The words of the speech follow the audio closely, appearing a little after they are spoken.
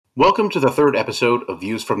Welcome to the third episode of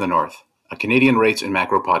Views from the North, a Canadian rates and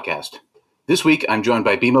macro podcast. This week, I'm joined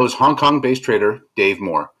by BMO's Hong Kong-based trader, Dave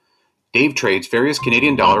Moore. Dave trades various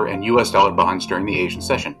Canadian dollar and US dollar bonds during the Asian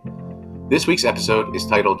session. This week's episode is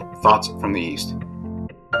titled Thoughts from the East.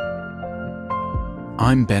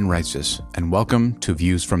 I'm Ben Reitzes, and welcome to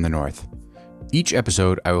Views from the North. Each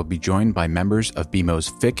episode, I will be joined by members of BMO's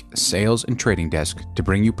FIC Sales and Trading Desk to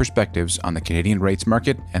bring you perspectives on the Canadian rates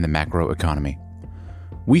market and the macro economy.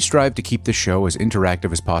 We strive to keep this show as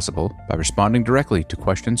interactive as possible by responding directly to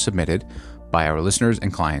questions submitted by our listeners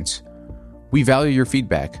and clients. We value your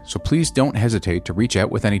feedback, so please don't hesitate to reach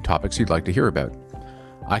out with any topics you'd like to hear about.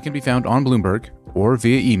 I can be found on Bloomberg or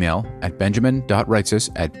via email at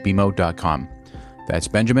benjamin.reitzes@bmo.com. That's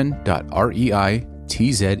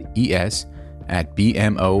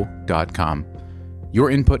benjamin.reitzes@bmo.com.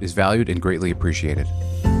 Your input is valued and greatly appreciated.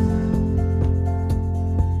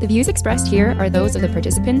 The views expressed here are those of the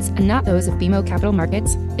participants and not those of BMO Capital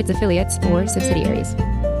Markets, its affiliates, or subsidiaries.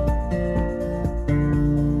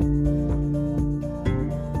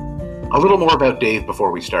 A little more about Dave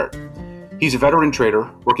before we start. He's a veteran trader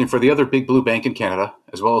working for the other big blue bank in Canada,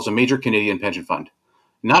 as well as a major Canadian pension fund.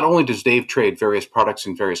 Not only does Dave trade various products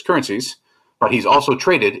in various currencies, but he's also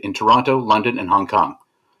traded in Toronto, London, and Hong Kong.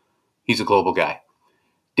 He's a global guy.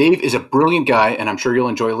 Dave is a brilliant guy, and I'm sure you'll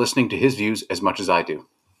enjoy listening to his views as much as I do.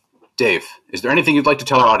 Dave, is there anything you'd like to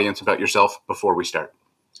tell our audience about yourself before we start?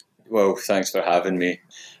 Well, thanks for having me.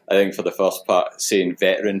 I think for the first part, saying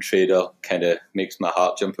veteran trader kind of makes my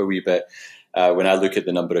heart jump a wee bit. When I look at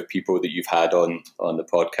the number of people that you've had on the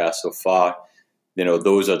podcast so far,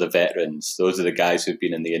 those are the veterans. Those are the guys who've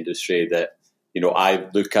been in the industry that, I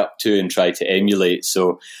look up to and try to emulate.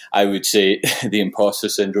 So I would say the imposter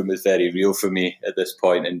syndrome is very real for me at this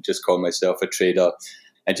point, and just call myself a trader.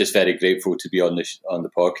 And just very grateful to be on the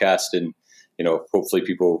podcast, and hopefully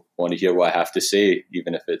people want to hear what I have to say,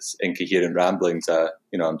 even if it's incoherent ramblings.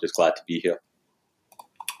 I'm just glad to be here.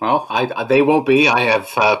 Well, they won't be. I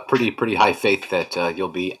have pretty high faith that you'll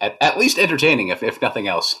be at least entertaining, if nothing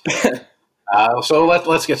else. So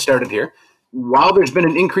let's get started here. While there's been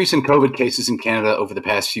an increase in COVID cases in Canada over the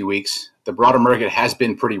past few weeks, the broader market has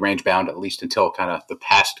been pretty range-bound, at least until kind of the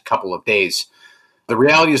past couple of days. The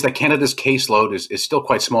reality is that Canada's caseload is still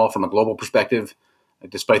quite small from a global perspective,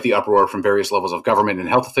 despite the uproar from various levels of government and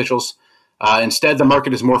health officials. Instead, the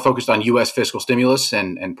market is more focused on U.S. fiscal stimulus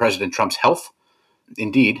and President Trump's health.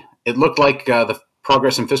 Indeed, it looked like the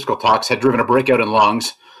progress in fiscal talks had driven a breakout in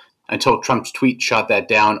longs until Trump's tweet shot that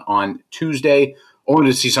down on Tuesday,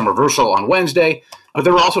 only to see some reversal on Wednesday. But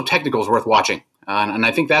there were also technicals worth watching, and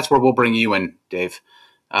I think that's where we'll bring you in, Dave.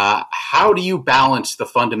 How do you balance the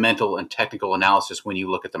fundamental and technical analysis when you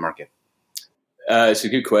look at the market? It's a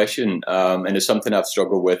good question, and it's something I've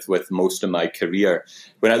struggled with most of my career.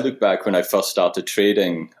 When I look back when I first started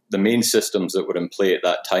trading, the main systems that were in play at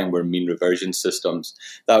that time were mean reversion systems.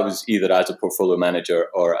 That was either as a portfolio manager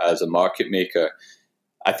or as a market maker.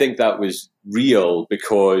 I think that was real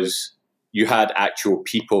because you had actual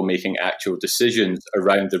people making actual decisions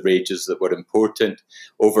around the ranges that were important.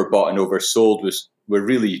 Overbought and oversold were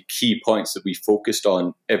really key points that we focused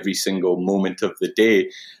on every single moment of the day.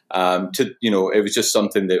 It was just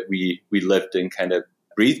something that we lived and kind of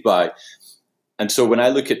breathed by. And so when I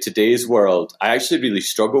look at today's world, I actually really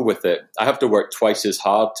struggle with it. I have to work twice as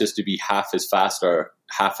hard just to be half as fast or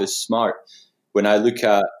half as smart. When I look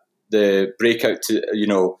at the breakout to,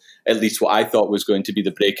 at least what I thought was going to be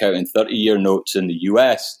the breakout in 30-year notes in the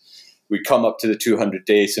US, we come up to the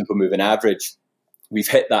 200-day simple moving average. We've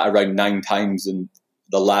hit that around 9 times in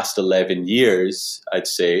the last 11 years, I'd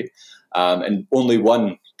say. And only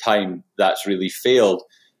one time that's really failed.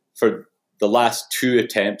 For the last 2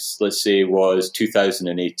 attempts, let's say, was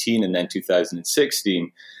 2018 and then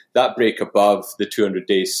 2016. That break above the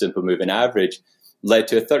 200-day simple moving average led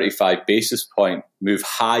to a 35 basis point move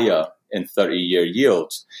higher in 30-year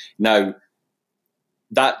yields. Now,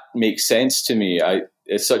 that makes sense to me.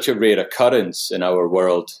 It's such a rare occurrence in our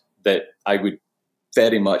world that I would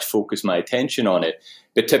very much focus my attention on it.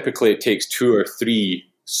 But typically it takes 2 or 3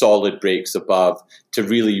 solid breaks above to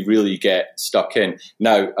really, really get stuck in.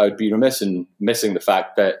 Now, I would be remiss in missing the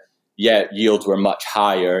fact that, yields were much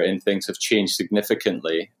higher and things have changed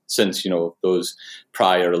significantly since, those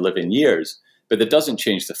prior 11 years. But that doesn't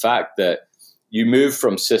change the fact that you move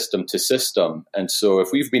from system to system. And so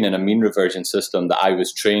if we've been in a mean reversion system that I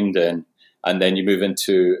was trained in, and then you move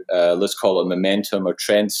into, let's call it momentum or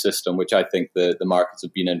trend system, which I think the markets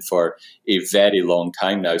have been in for a very long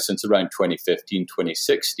time now, since around 2015,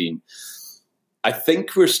 2016, I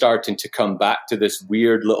think we're starting to come back to this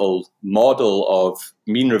weird little model of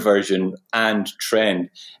mean reversion and trend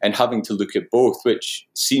and having to look at both, which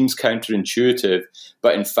seems counterintuitive,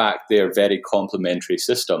 but in fact, they are very complementary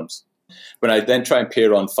systems. When I then try and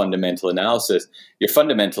pair on fundamental analysis, your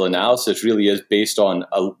fundamental analysis really is based on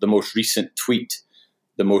the most recent tweet,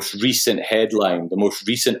 the most recent headline, the most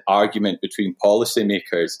recent argument between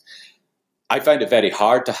policymakers. I find it very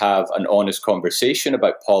hard to have an honest conversation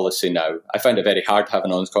about policy now. I find it very hard to have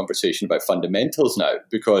an honest conversation about fundamentals now,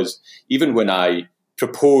 because even when I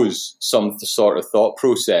propose some sort of thought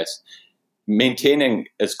process, maintaining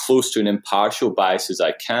as close to an impartial bias as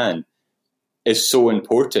I can is so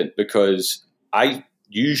important, because I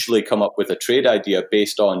usually come up with a trade idea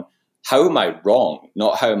based on how am I wrong,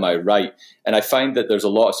 not how am I right. And I find that there's a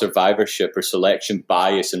lot of survivorship or selection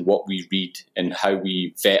bias in what we read and how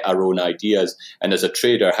we vet our own ideas, and as a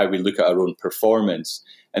trader, how we look at our own performance.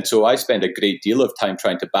 And so I spend a great deal of time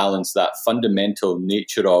trying to balance that fundamental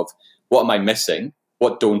nature of what am I missing,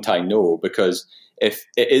 what don't I know, because if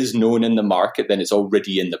it is known in the market, then it's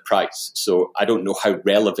already in the price. So I don't know how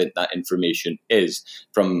relevant that information is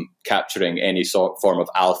from capturing any form of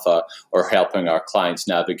alpha or helping our clients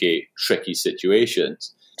navigate tricky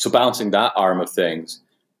situations. So balancing that arm of things,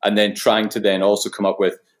 and then trying to then also come up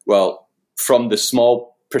with, well, from the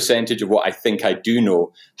small percentage of what I think I do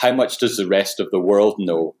know, how much does the rest of the world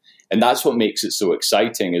know? And that's what makes it so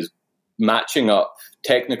exciting, is matching up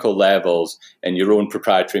technical levels and your own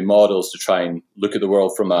proprietary models to try and look at the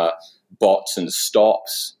world from a bots and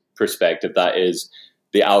stops perspective. That is,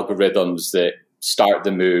 the algorithms that start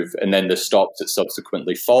the move and then the stops that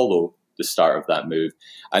subsequently follow the start of that move,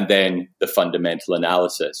 and then the fundamental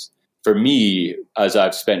analysis. For me, as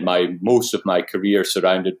I've spent most of my career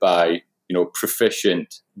surrounded by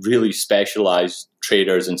proficient, really specialized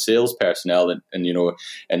traders and sales personnel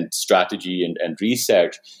and strategy and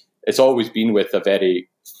research, it's always been with a very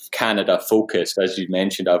Canada focused. As you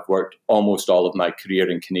mentioned, I've worked almost all of my career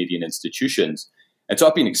in Canadian institutions. And so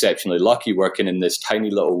I've been exceptionally lucky working in this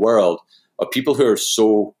tiny little world of people who are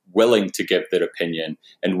so willing to give their opinion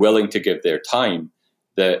and willing to give their time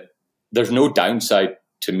that there's no downside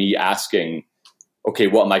to me asking, okay,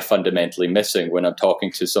 what am I fundamentally missing when I'm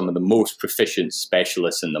talking to some of the most proficient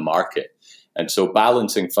specialists in the market? And so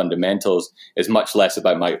balancing fundamentals is much less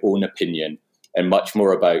about my own opinion and much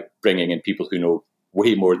more about bringing in people who know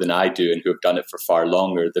way more than I do and who have done it for far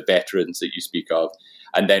longer, the veterans that you speak of,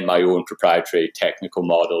 and then my own proprietary technical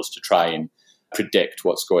models to try and predict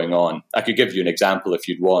what's going on. I could give you an example if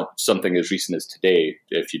you'd want, something as recent as today,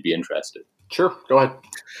 if you'd be interested. Sure, go ahead.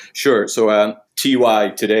 Sure. So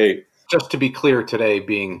TY today. Just to be clear, today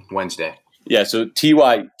being Wednesday. Yeah, so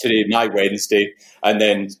TY today, my Wednesday, and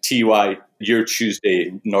then TY your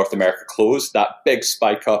Tuesday, North America close. That big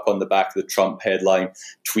spike up on the back of the Trump headline,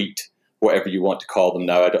 tweet, whatever you want to call them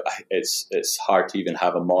now. It's hard to even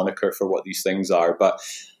have a moniker for what these things are. But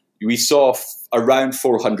we saw around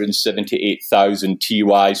 478,000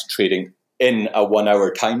 TYs trading in a 1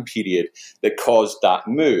 hour time period that caused that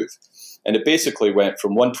move. And it basically went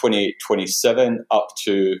from 128.27 up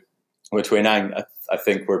to 129. I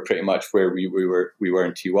think we're pretty much where we were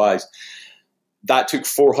in TYs. That took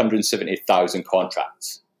 470,000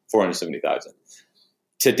 contracts, 470,000.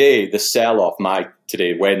 Today, the sell-off,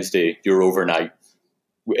 today, Wednesday, your overnight,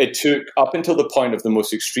 it took, up until the point of the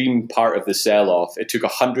most extreme part of the sell-off, it took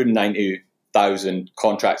 190,000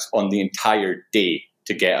 contracts on the entire day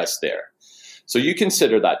to get us there. So you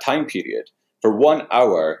consider that time period. For 1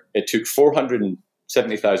 hour, it took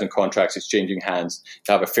 470,000 contracts exchanging hands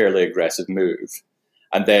to have a fairly aggressive move.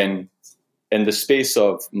 And then in the space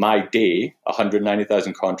of my day,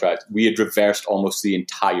 190,000 contracts, we had reversed almost the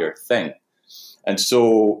entire thing. And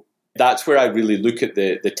so that's where I really look at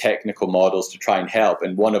the technical models to try and help.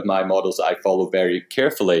 And one of my models that I follow very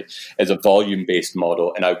carefully is a volume-based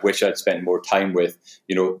model. And I wish I'd spent more time with,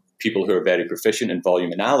 people who are very proficient in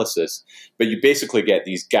volume analysis. But you basically get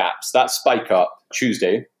these gaps. That spike up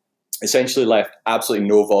Tuesday essentially left absolutely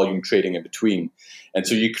no volume trading in between. And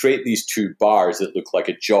so you create these two bars that look like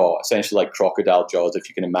a jaw, essentially like crocodile jaws, if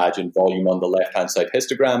you can imagine volume on the left-hand side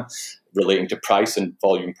histogram relating to price and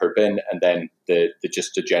volume per bin, and then the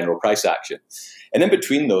general price action. And in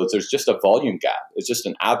between those, there's just a volume gap. It's just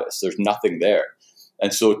an abyss. There's nothing there.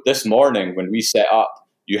 And so this morning when we set up,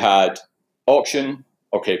 you had auction,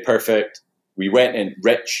 okay, perfect. We went in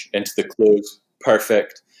rich into the close,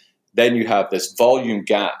 perfect. Then you have this volume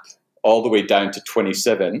gap all the way down to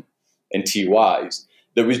 27 in TYs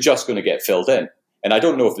that was just going to get filled in. And I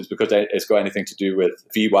don't know if it's because it's got anything to do with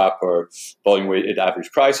VWAP or volume weighted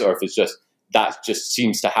average price, or if it's just that just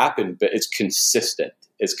seems to happen, but it's consistent.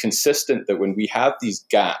 it's consistent that when we have these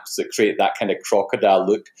gaps that create that kind of crocodile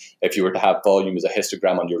look, if you were to have volume as a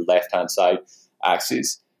histogram on your left-hand side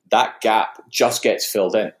axis, that gap just gets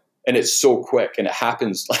filled in. And it's so quick, and it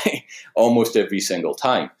happens like almost every single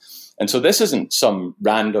time. And so this isn't some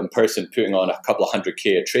random person putting on a couple of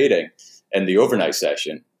 100K of trading in the overnight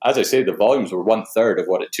session. As I say, the volumes were 1/3 of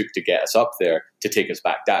what it took to get us up there to take us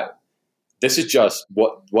back down. This is just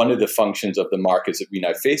one of the functions of the markets that we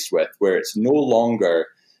now faced with, where it's no longer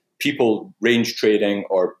people range trading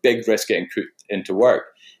or big risk getting put into work.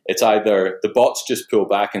 It's either the bots just pull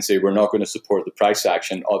back and say, we're not going to support the price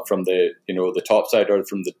action from the top side or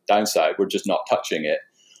from the downside. We're just not touching it.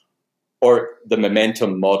 Or the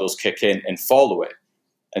momentum models kick in and follow it.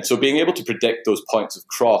 And so being able to predict those points of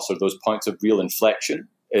cross or those points of real inflection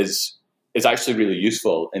is actually really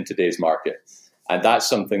useful in today's market. And that's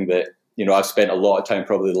something that, I've spent a lot of time,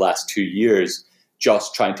 probably the last 2 years,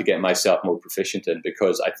 just trying to get myself more proficient in,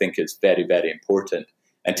 because I think it's very, very important.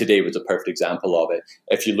 And today was a perfect example of it.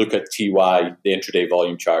 If you look at TY, the intraday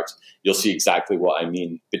volume charts, you'll see exactly what I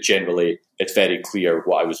mean. But generally, it's very clear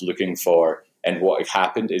what I was looking for, and what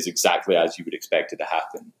happened is exactly as you would expect it to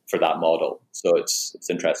happen for that model. So it's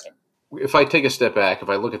interesting. If I take a step back, if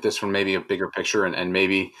I look at this from maybe a bigger picture and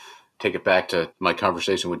maybe take it back to my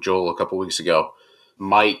conversation with Joel a couple of weeks ago,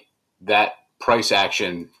 might that price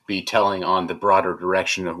action be telling on the broader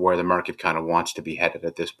direction of where the market kind of wants to be headed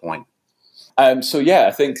at this point? I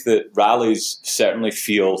think that rallies certainly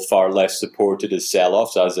feel far less supported as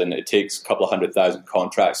sell-offs, as in it takes a couple of 100,000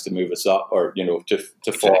 contracts to move us up, or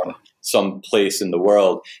to form some place in the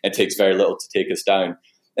world. It takes very little to take us down.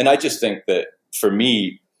 And I just think that for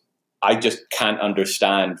me, I just can't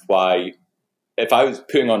understand why, if I was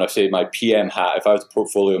putting on, say, my PM hat, if I was a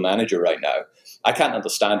portfolio manager right now, I can't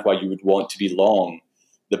understand why you would want to be long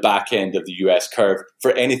the back end of the US curve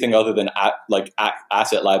for anything other than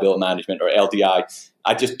asset liability management or LDI.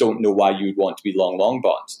 I just don't know why you would want to be long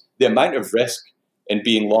bonds. The amount of risk in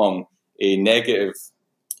being long a negative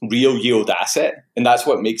real yield asset, and that's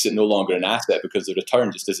what makes it no longer an asset, because the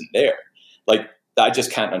return just isn't there. I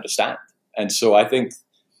just can't understand. And so I think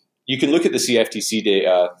you can look at the CFTC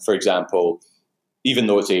data, for example, even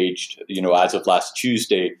though it's aged, as of last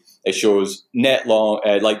Tuesday, it shows net long,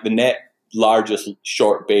 the net largest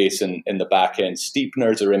short base in the back end.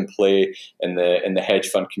 Steepeners are in play in the hedge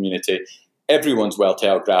fund community. Everyone's well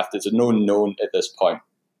telegraphed. It's a known at this point.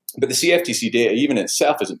 But the CFTC data, even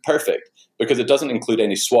itself, isn't perfect, because it doesn't include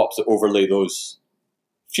any swaps that overlay those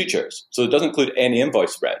futures. So it doesn't include any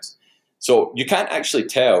invoice spreads. So you can't actually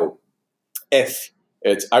tell if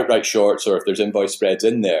it's outright shorts or if there's invoice spreads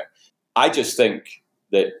in there. I just think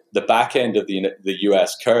that the back end of the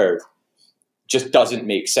US curve just doesn't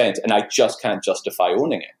make sense, and I just can't justify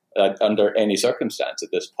owning it under any circumstance at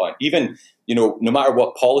this point. Even, no matter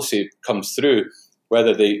what policy comes through,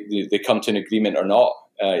 whether they come to an agreement or not,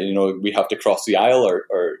 we have to cross the aisle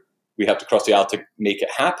or we have to cross the aisle to make it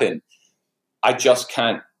happen. I just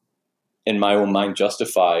can't, in my own mind,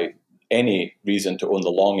 justify any reason to own the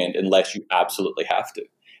long end unless you absolutely have to.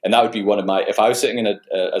 And that would be one of my, if I was sitting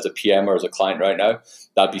as a PM or as a client right now,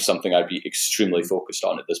 that'd be something I'd be extremely focused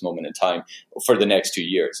on at this moment in time for the next 2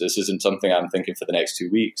 years. This isn't something I'm thinking for the next 2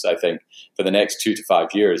 weeks. I think for the next 2 to 5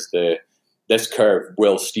 years, this curve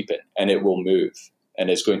will steepen and it will move, and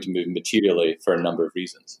it's going to move materially for a number of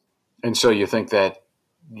reasons. And so you think that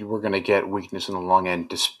we're going to get weakness in the long end,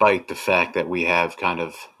 despite the fact that we have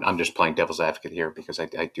I'm just playing devil's advocate here because I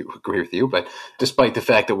do agree with you, but despite the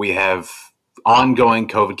fact that we have ongoing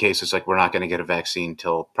COVID cases, we're not going to get a vaccine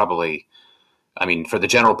till probably, for the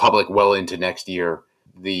general public, well into next year.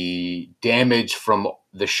 The damage from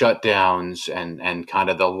the shutdowns and kind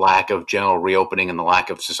of the lack of general reopening and the lack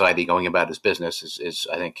of society going about its business is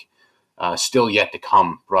I think, still yet to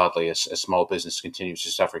come broadly as small business continues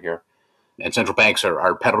to suffer here. And central banks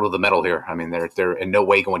are pedal to the metal here. They're in no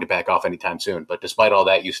way going to back off anytime soon. But despite all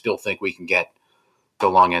that, you still think we can get the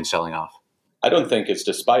long end selling off? I don't think it's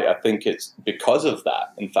despite. I think it's because of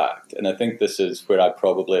that, in fact. And I think this is where I'm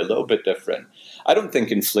probably a little bit different. I don't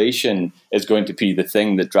think inflation is going to be the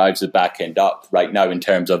thing that drives the back end up right now in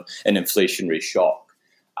terms of an inflationary shock.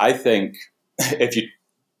 I think if you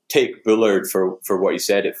take Bullard for what he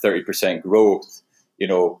said at 30% growth,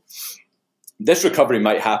 this recovery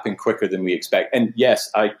might happen quicker than we expect. And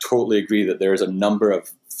yes, I totally agree that there is a number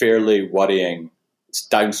of fairly worrying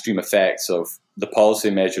downstream effects of the policy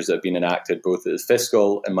measures that have been enacted, both at the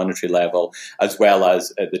fiscal and monetary level, as well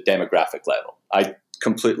as at the demographic level. I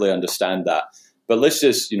completely understand that. But let's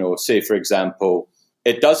just, say, for example,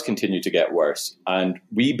 it does continue to get worse, and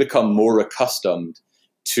we become more accustomed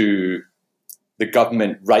to the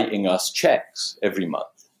government writing us checks every month.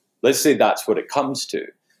 Let's say that's what it comes to.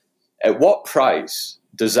 At what price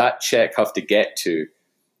does that check have to get to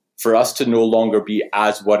for us to no longer be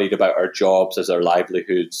as worried about our jobs as our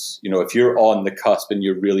livelihoods? If you're on the cusp and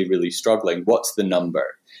you're really, really struggling, what's the number?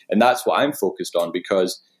 And that's what I'm focused on,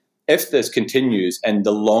 because if this continues and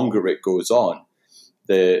the longer it goes on,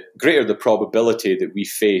 the greater the probability that we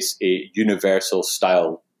face a universal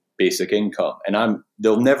style basic income. And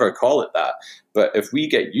they'll never call it that. But if we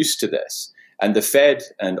get used to this, and the Fed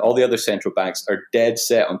and all the other central banks are dead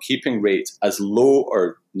set on keeping rates as low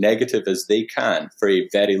or negative as they can for a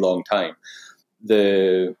very long time,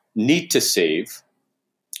 the need to save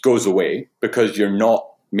goes away because you're not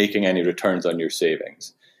making any returns on your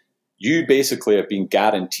savings. You basically have been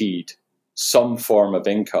guaranteed some form of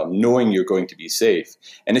income, knowing you're going to be safe.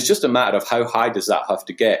 And it's just a matter of how high does that have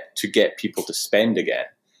to get people to spend again.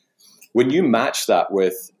 When you match that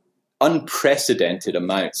with unprecedented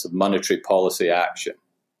amounts of monetary policy action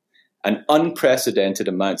and unprecedented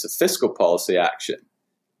amounts of fiscal policy action,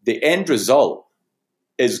 the end result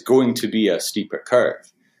is going to be a steeper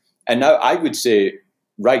curve. And now I would say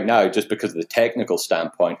right now, just because of the technical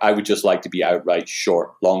standpoint, I would just like to be outright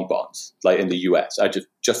short long bonds, like in the US. I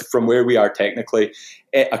just from where we are technically,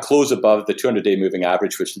 a close above the 200-day moving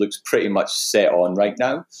average, which looks pretty much set on right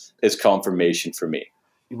now, is confirmation for me.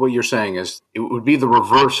 What you're saying is it would be the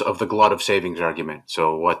reverse of the glut of savings argument.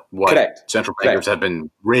 So what Correct. Central bankers have been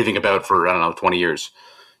raving about for, 20 years.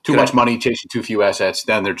 Too much money chasing too few assets,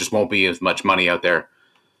 then there just won't be as much money out there.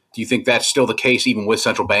 Do you think that's still the case even with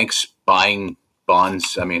central banks buying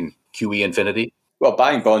bonds? I mean, QE infinity? Well,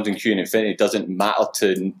 buying bonds in QE infinity doesn't matter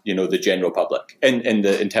to the general public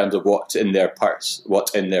in terms of what's in their purse,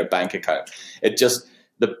 what's in their bank account. It just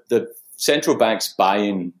the central banks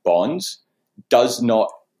buying bonds does not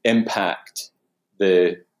impact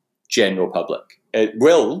the general public. It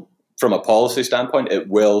will from a policy standpoint, it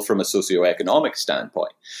will from a socioeconomic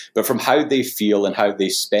standpoint. But from how they feel and how they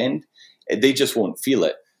spend, they just won't feel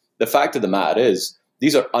it. The fact of the matter is,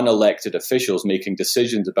 these are unelected officials making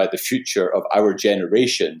decisions about the future of our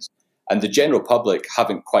generations, and the general public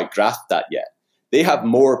haven't quite grasped that yet. They have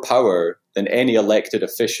more power than any elected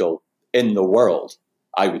official in the world,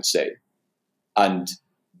 I would say. And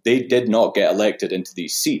they did not get elected into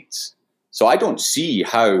these seats. So I don't see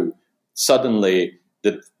how suddenly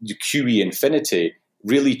the QE infinity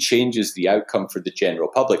really changes the outcome for the general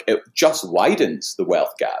public. It just widens the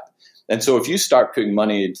wealth gap. And so if you start putting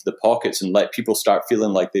money into the pockets and let people start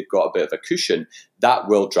feeling like they've got a bit of a cushion, that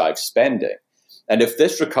will drive spending. And if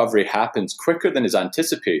this recovery happens quicker than is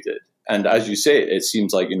anticipated, and as you say, it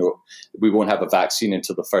seems like, we won't have a vaccine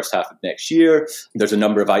until the first half of next year. There's a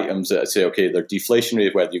number of items that say, okay, they're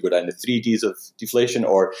deflationary, whether you go down to 3 Ds of deflation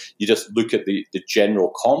or you just look at the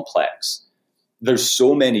general complex. There's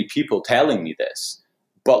so many people telling me this.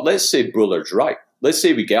 But let's say Bullard's right. Let's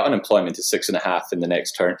say we get unemployment to 6.5% in the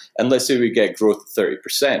next turn, and let's say we get growth of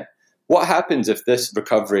 30%. What happens if this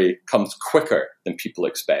recovery comes quicker than people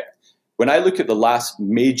expect? When I look at the last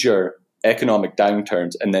major economic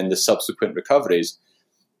downturns and then the subsequent recoveries,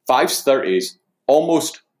 530s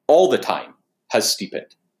almost all the time has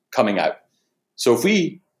steepened coming out. So if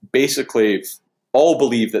we basically all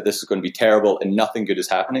believe that this is going to be terrible and nothing good is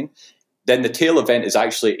happening, then the tail event is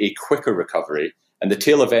actually a quicker recovery. And the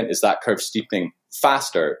tail event is that curve steepening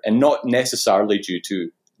faster and not necessarily due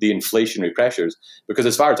to the inflationary pressures. Because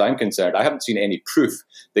as far as I'm concerned, I haven't seen any proof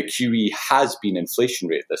that QE has been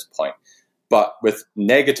inflationary at this point. But with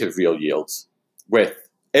negative real yields, with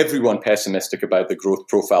everyone pessimistic about the growth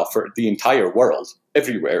profile for the entire world,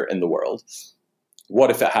 everywhere in the world,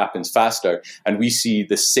 what if it happens faster and we see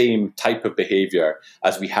the same type of behavior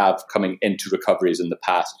as we have coming into recoveries in the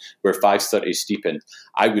past where 530s steepened?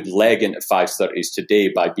 I would leg into 530s today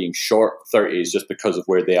by being short 30s just because of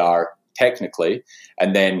where they are technically,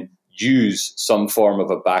 and then use some form of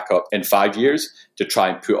a backup in 5 years to try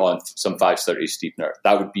and put on some 530 steepener.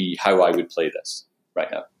 That would be how I would play this right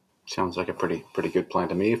now. Sounds like a pretty good plan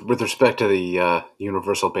to me. With respect to the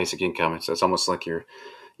universal basic income, it's almost like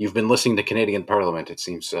you've been listening to Canadian Parliament. It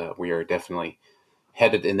seems we are definitely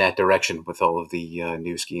headed in that direction with all of the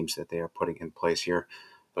new schemes that they are putting in place here.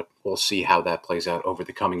 But we'll see how that plays out over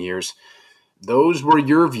the coming years. Those were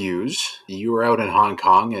your views. You were out in Hong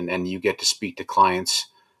Kong and you get to speak to clients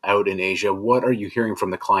out in Asia. What are you hearing from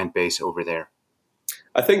the client base over there?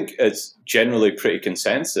 I think it's generally pretty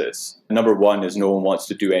consensus. Number one is no one wants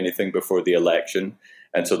to do anything before the election,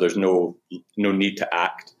 and so there's no need to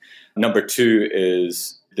act. Number two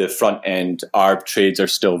is the front end arb trades are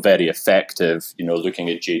still very effective, looking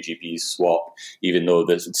at JGB's swap, even though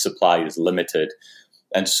the supply is limited.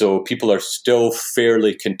 And so people are still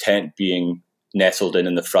fairly content being nestled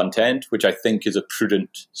in the front end, which I think is a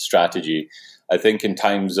prudent strategy. I think in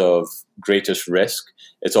times of greatest risk,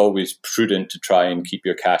 it's always prudent to try and keep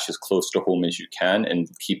your cash as close to home as you can and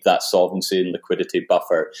keep that solvency and liquidity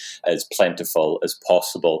buffer as plentiful as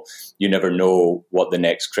possible. You never know what the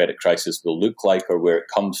next credit crisis will look like or where it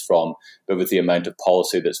comes from, but with the amount of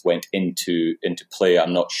policy that's went into play,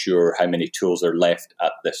 I'm not sure how many tools are left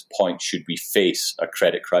at this point should we face a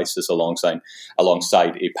credit crisis alongside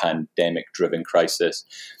a pandemic-driven crisis.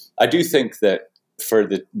 I do think that for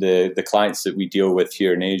the clients that we deal with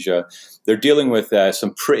here in Asia, they're dealing with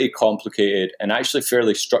some pretty complicated and actually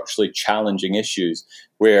fairly structurally challenging issues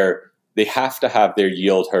where they have to have their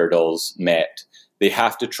yield hurdles met. They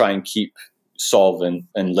have to try and keep solvent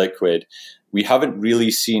and liquid. We haven't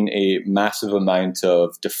really seen a massive amount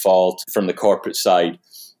of default from the corporate side,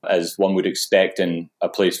 as one would expect in a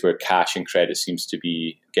place where cash and credit seems to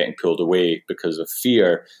be getting pulled away because of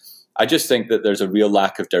fear. I just think that there's a real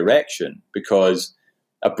lack of direction because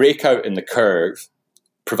a breakout in the curve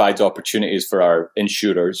provides opportunities for our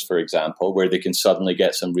insurers, for example, where they can suddenly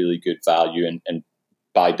get some really good value and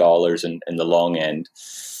buy dollars in the long end.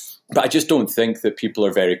 But I just don't think that people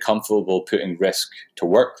are very comfortable putting risk to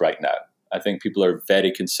work right now. I think people are very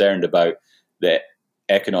concerned about the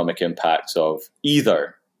economic impacts of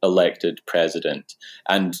either elected president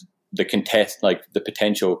and the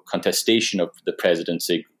potential contestation of the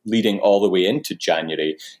presidency leading all the way into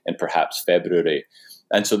January and perhaps February.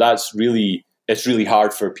 And so it's really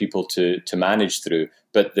hard for people to manage through.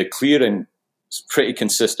 But the clear and pretty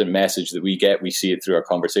consistent message that we get, we see it through our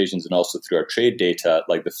conversations and also through our trade data,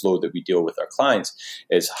 like the flow that we deal with our clients,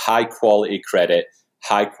 is high quality credit,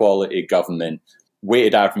 high quality government,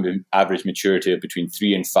 weighted average maturity of between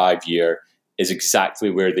 3 and 5 year is exactly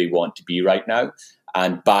where they want to be right now.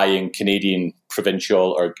 And buying Canadian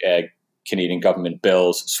provincial or Canadian government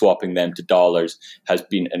bills, swapping them to dollars, has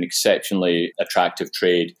been an exceptionally attractive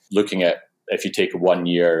trade. Looking at, if you take a 1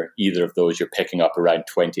 year, either of those, you're picking up around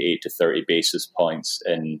 28 to 30 basis points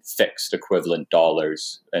in fixed equivalent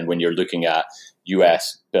dollars. And when you're looking at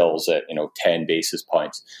US bills at 10 basis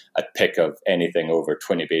points, a pick of anything over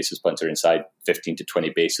 20 basis points or inside 15 to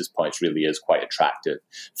 20 basis points really is quite attractive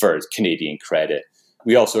for Canadian credit.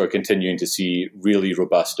 We also are continuing to see really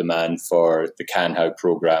robust demand for the Canhao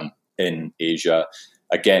program in Asia.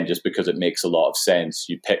 Again, just because it makes a lot of sense.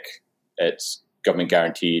 You pick, it's government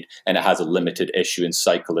guaranteed and it has a limited issuance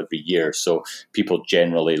cycle every year. So people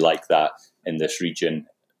generally like that in this region.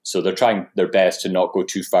 So they're trying their best to not go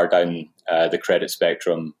too far down the credit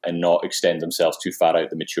spectrum and not extend themselves too far out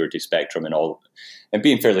the maturity spectrum and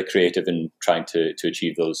being fairly creative in trying to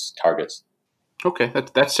achieve those targets. Okay,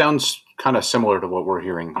 that sounds kind of similar to what we're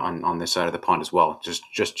hearing on this side of the pond as well.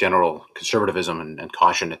 Just general conservatism and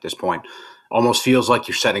caution at this point. Almost feels like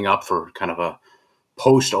you're setting up for kind of a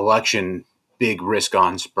post-election big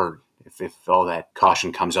risk-on spurt if all that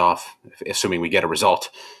caution comes off, assuming we get a result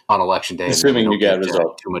on election day. Assuming we get a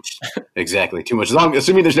result. Too much.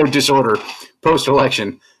 Assuming there's no disorder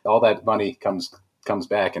post-election, all that money comes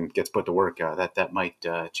back and gets put to work. That might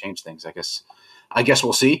change things, I guess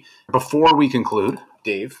we'll see. Before we conclude,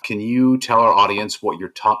 Dave, can you tell our audience what your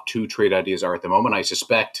top 2 trade ideas are at the moment? I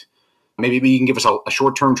suspect maybe you can give us a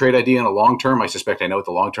short-term trade idea and a long-term. I suspect I know what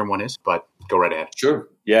the long-term one is, but go right ahead. Sure.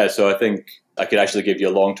 Yeah, so I think I could actually give you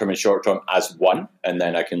a long-term and short-term as one, and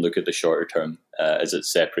then I can look at the shorter term as a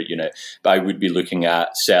separate unit. But I would be looking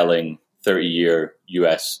at selling 30-year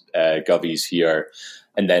US govies here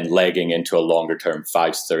and then legging into a longer-term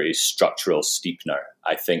 530 structural steepener.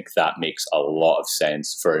 I think that makes a lot of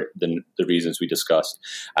sense for the reasons we discussed.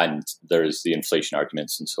 And there's the inflation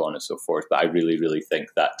arguments and so on and so forth. But I really, really think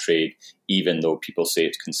that trade, even though people say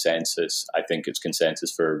it's consensus, I think it's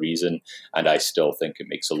consensus for a reason. And I still think it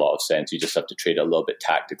makes a lot of sense. You just have to trade a little bit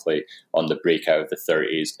tactically on the breakout of the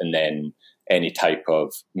 30s, and then any type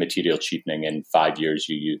of material cheapening in 5 years,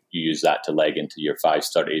 you use that to leg into your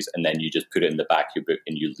 530s, and then you just put it in the back of your book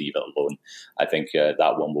and you leave it alone. I think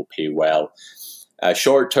that one will pay well.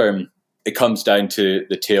 Short term, it comes down to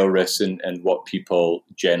the tail risks and what people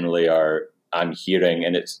generally I'm hearing,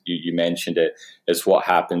 and it's you mentioned it, is what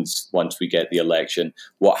happens once we get the election,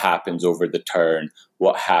 what happens over the turn,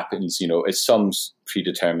 what happens, is some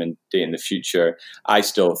predetermined date in the future. I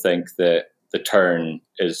still think that the turn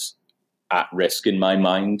is at risk in my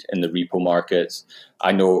mind in the repo markets.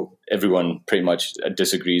 I know everyone pretty much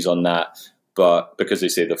disagrees on that, but because they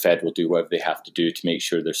say the Fed will do whatever they have to do to make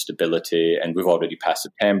sure there's stability, and we've already passed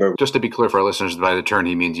September. Just to be clear for our listeners, by the turn,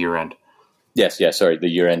 he means year-end. Yes, sorry, the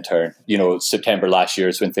year-end turn. September last year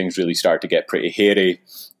is when things really start to get pretty hairy.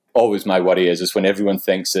 always my worry is when everyone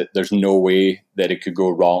thinks that there's no way that it could go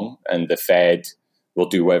wrong and the Fed will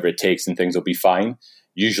do whatever it takes and things will be fine.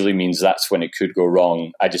 Usually means that's when it could go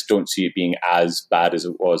wrong. I just don't see it being as bad as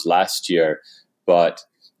it was last year. But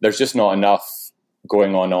there's just not enough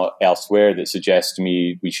going on elsewhere that suggests to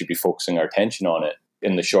me we should be focusing our attention on it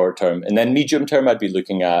in the short term. And then medium term, I'd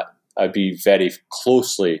be very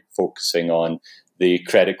closely focusing on the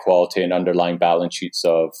credit quality and underlying balance sheets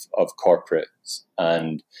of corporates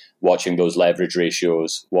and watching those leverage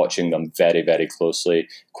ratios, watching them very, very closely,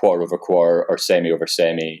 quarter over quarter or semi over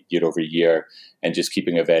semi, year over year, and just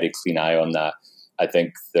keeping a very clean eye on that. I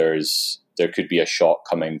think there could be a shock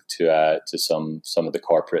coming to some of the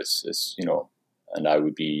corporates, and I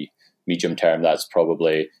would be medium term. That's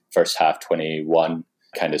probably first half 21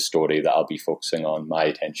 kind of story that I'll be focusing on my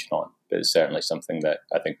attention on. But it's certainly something that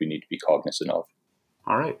I think we need to be cognizant of.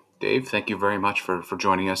 All right, Dave, thank you very much for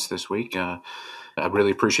joining us this week. I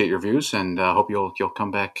really appreciate your views, and hope you'll come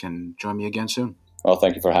back and join me again soon. Well,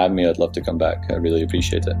 thank you for having me. I'd love to come back. I really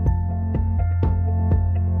appreciate it.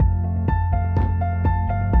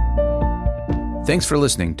 Thanks for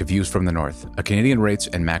listening to Views from the North, a Canadian rates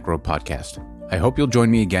and macro podcast. I hope you'll join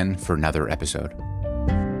me again for another episode.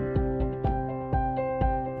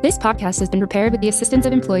 This podcast has been prepared with the assistance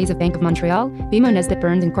of employees of Bank of Montreal, BMO Nesbitt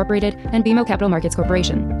Burns Incorporated, and BMO Capital Markets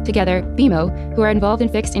Corporation. Together, BMO, who are involved in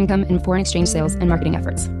fixed income and foreign exchange sales and marketing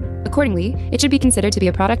efforts. Accordingly, it should be considered to be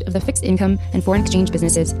a product of the fixed income and foreign exchange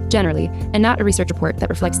businesses generally, and not a research report that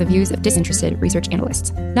reflects the views of disinterested research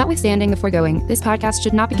analysts. Notwithstanding the foregoing, this podcast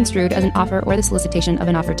should not be construed as an offer or the solicitation of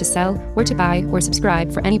an offer to sell or to buy or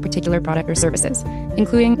subscribe for any particular product or services,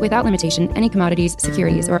 including, without limitation, any commodities,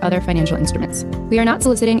 securities, or other financial instruments. We are not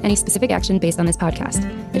soliciting any specific action based on this podcast.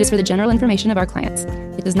 It is for the general information of our clients.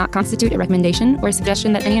 It does not constitute a recommendation or a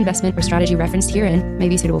suggestion that any investment or strategy referenced herein may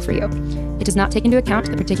be suitable for you. It does not take into account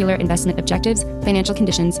the particular investment objectives, financial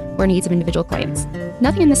conditions, or needs of individual clients.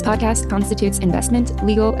 Nothing in this podcast constitutes investment,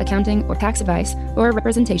 legal, accounting, or tax advice, or a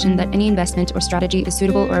representation that any investment or strategy is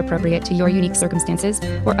suitable or appropriate to your unique circumstances,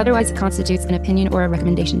 or otherwise it constitutes an opinion or a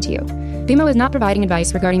recommendation to you. BMO is not providing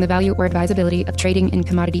advice regarding the value or advisability of trading in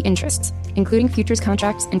commodity interests, including futures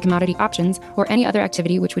contracts and commodity options, or any other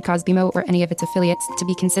activity which would cause BMO or any of its affiliates to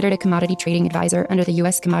be considered a commodity trading advisor under the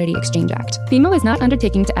U.S. Commodity Exchange Act. BMO is not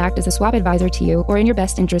undertaking to act as a swap advisor to you or in your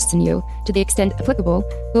best interests in you. To the extent applicable,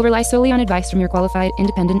 will rely solely on advice from your qualified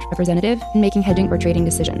independent representative in making hedging or trading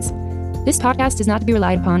decisions. This podcast is not to be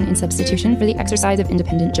relied upon in substitution for the exercise of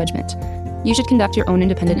independent judgment. You should conduct your own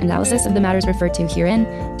independent analysis of the matters referred to herein,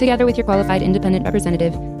 together with your qualified independent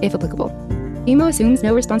representative, if applicable. BMO assumes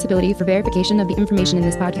no responsibility for verification of the information in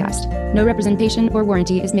this podcast. No representation or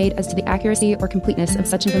warranty is made as to the accuracy or completeness of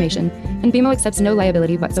such information, and BMO accepts no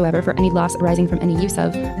liability whatsoever for any loss arising from any use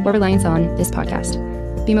of or reliance on this podcast.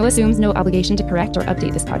 BMO assumes no obligation to correct or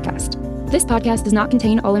update this podcast. This podcast does not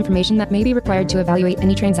contain all information that may be required to evaluate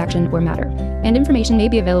any transaction or matter, and information may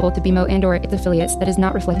be available to BMO and/or its affiliates that is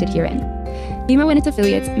not reflected herein. BMO and its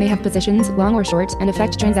affiliates may have positions, long or short, and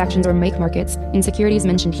affect transactions or make markets in securities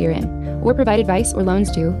mentioned herein, or provide advice or loans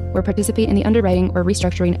to, or participate in the underwriting or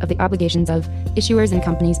restructuring of the obligations of issuers and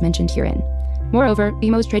companies mentioned herein. Moreover,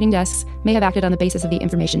 BMO's trading desks may have acted on the basis of the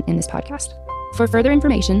information in this podcast. For further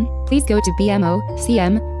information, please go to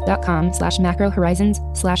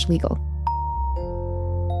bmocm.com/macrohorizons/legal.